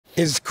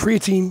Is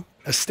creatine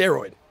a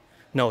steroid?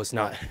 No, it's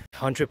not.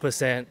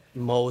 100%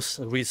 most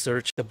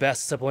research, the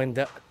best supplement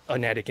that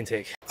an addict can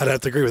take. I'd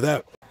have to agree with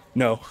that.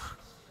 No,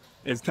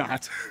 it's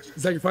not.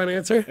 Is that your final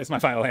answer? It's my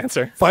final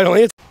answer. Final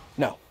answer?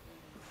 No.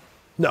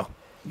 No.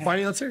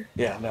 Final answer?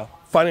 Yeah, no.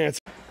 Final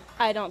answer.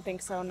 I don't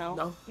think so,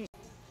 no.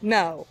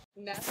 No.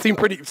 No. Seem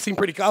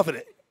pretty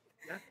confident.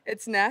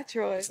 It's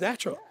natural. It's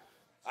natural.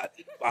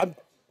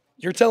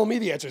 You're telling me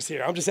the answers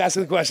here. I'm just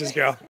asking the questions,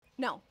 girl.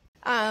 No.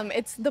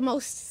 It's the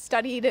most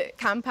studied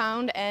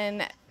compound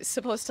and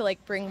supposed to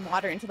like bring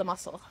water into the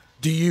muscle.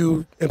 Do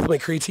you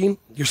implement creatine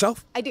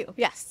yourself? I do,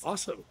 yes.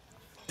 Awesome.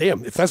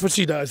 Damn, if that's what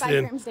she does, 5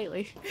 then grams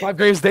daily. 5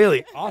 grams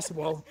daily. Awesome.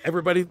 Well,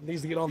 everybody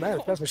needs to get on that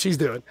if that's what she's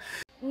doing.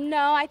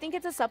 No, I think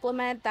it's a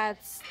supplement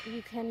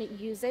you can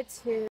use it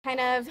to kind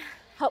of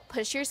help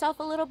push yourself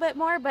a little bit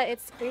more, but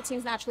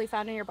creatine's naturally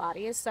found in your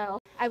body, so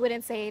I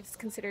wouldn't say it's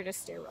considered a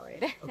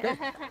steroid. Okay.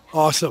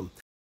 Awesome.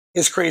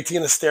 Is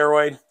creatine a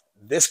steroid?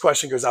 This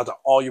question goes out to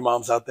all you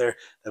moms out there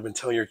that have been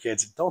telling your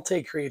kids, don't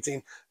take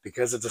creatine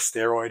because it's a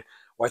steroid.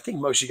 Well, I think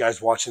most of you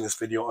guys watching this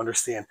video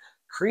understand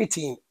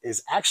creatine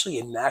is actually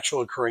a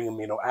natural occurring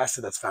amino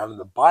acid that's found in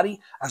the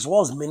body, as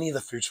well as many of the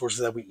food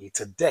sources that we eat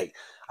today.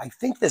 I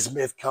think this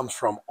myth comes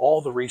from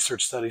all the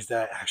research studies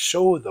that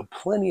show the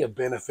plenty of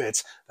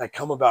benefits that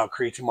come about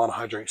creatine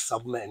monohydrate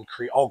supplement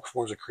and all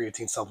forms of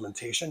creatine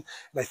supplementation.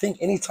 And I think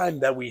anytime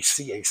that we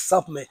see a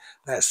supplement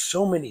that has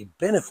so many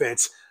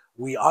benefits,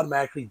 we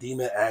automatically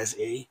deem it as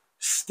a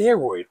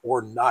steroid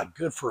or not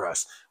good for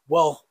us.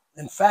 Well,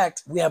 in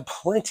fact, we have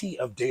plenty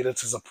of data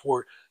to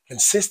support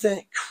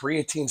consistent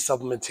creatine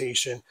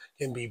supplementation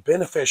can be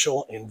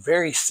beneficial and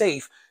very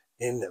safe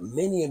in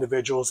many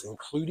individuals,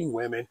 including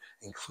women,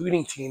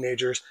 including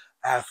teenagers,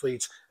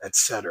 athletes,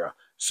 etc.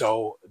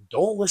 So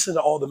don't listen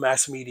to all the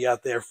mass media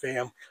out there,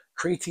 fam.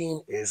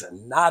 Creatine is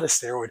not a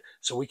steroid,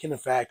 so we can in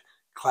fact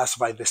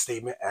classify this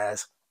statement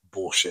as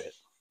bullshit.